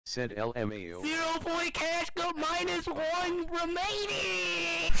Said LMAO. 0 point cash go -1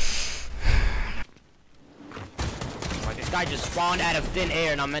 remaining. Like this guy just spawned out of thin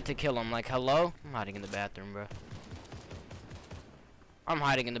air and I meant to kill him. Like, hello? I'm hiding in the bathroom, bro. I'm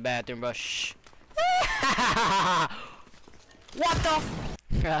hiding in the bathroom, bro. Shh. What the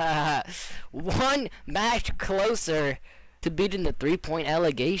f? One match closer to beating the 3-point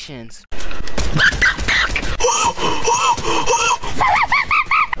allegations.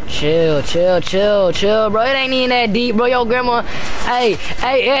 Chill, bro. It ain't even that deep, bro. Yo, grandma. Hey.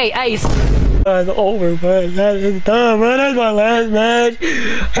 It's over, man. That's done, man. That's my last match.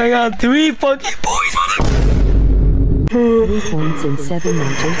 I got 3 fucking points on it. 3 points in 7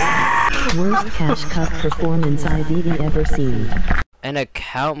 matches. Worst cash cup performance I've ever seen. An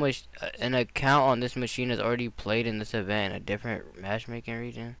account on this machine has already played in this event in a different matchmaking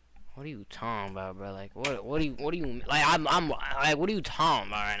region. What are you talking about, bro? Like, what do you like? I'm like, what are you talking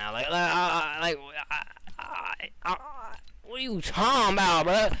about right now? What are you talking about,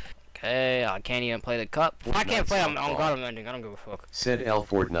 bro? Okay, I can't even play the cup. If I can't play, I'm God ending. I don't give a fuck. Said L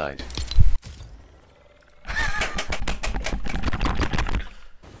Fortnite.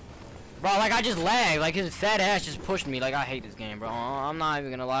 Bro, like I just lagged. Like his fat ass just pushed me. Like I hate this game, bro. I'm not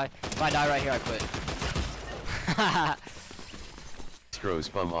even gonna lie. If I die right here, I quit. Stros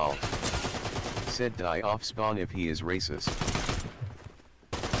bum all. Said die off spawn if he is racist.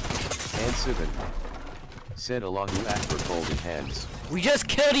 And Sivan. Said Allahu Akbar folded hands. We just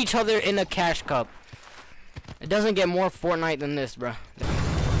killed each other in a cash cup. It doesn't get more Fortnite than this, bro.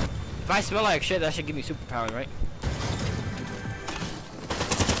 If I smell like shit, that should give me superpowers, right?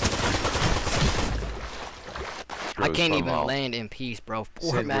 I can't even land in peace, bro.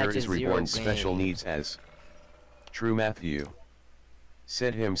 4 matches, 0 reborn games. Special needs as True Matthew.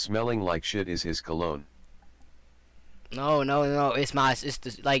 Said him smelling like shit is his cologne. No. It's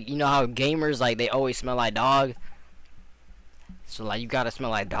the, like, you know how gamers, like, they always smell like dog. So, like, you gotta smell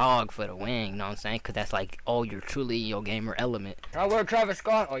like dog for the win, you know what I'm saying? Cause that's like, oh, you're truly your gamer element. Can I wear Travis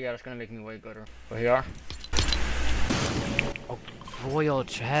Scott? Oh yeah, that's gonna make me way gooder. But here. Oh, royal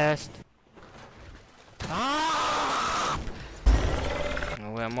chest. Ah! I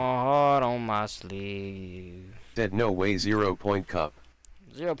wear my heart on my sleeve. Said no way 0 point cup.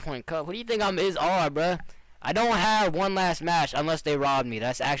 0 point cup. What do you think I'm bruh? I don't have one last match unless they rob me.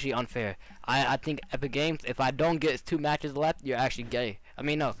 That's actually unfair. I think Epic Games, if I don't get 2 matches left, you're actually gay. I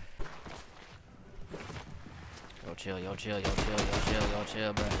mean, no. Yo, chill, bro. Yo,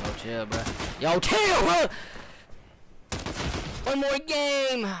 chill, bro. One more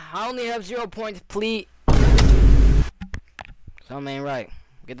game. I only have 0 points, please. Something ain't right.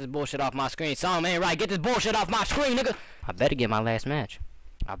 Get this bullshit off my screen. Something ain't right. Get this bullshit off my screen, nigga. I better get my last match.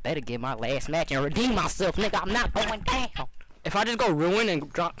 I better get my last match and redeem myself, nigga. I'm not going down. If I just go ruin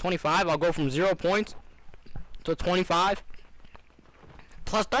and drop 25, I'll go from 0 points to 25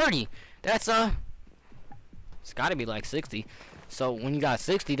 plus 30. That's it's gotta be like 60. So when you got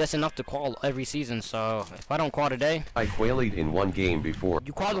 60, that's enough to qual every season. So if I don't qual today, I qualied in 1 game before.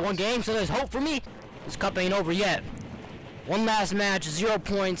 You qualied 1 game, so there's hope for me. This cup ain't over yet. 1 last match, 0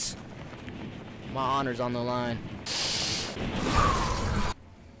 points. My honor's on the line. No.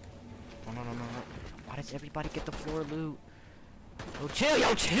 Why does everybody get the floor loot? Yo,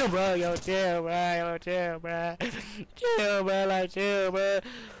 chill, bro. Like, chill, bro.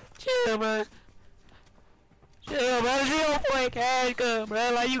 0 point cash cup,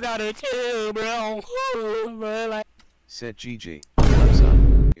 bro. Like, you gotta chill, bro. Like. Said GG. What's up?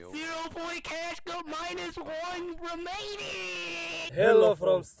 0 point cash cup -1 remaining. Hello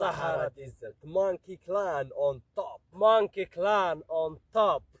from Sahara Desert. Monkey Clan on top. Monkey Clan on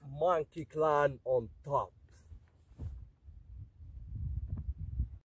top. Monkey Clan on top.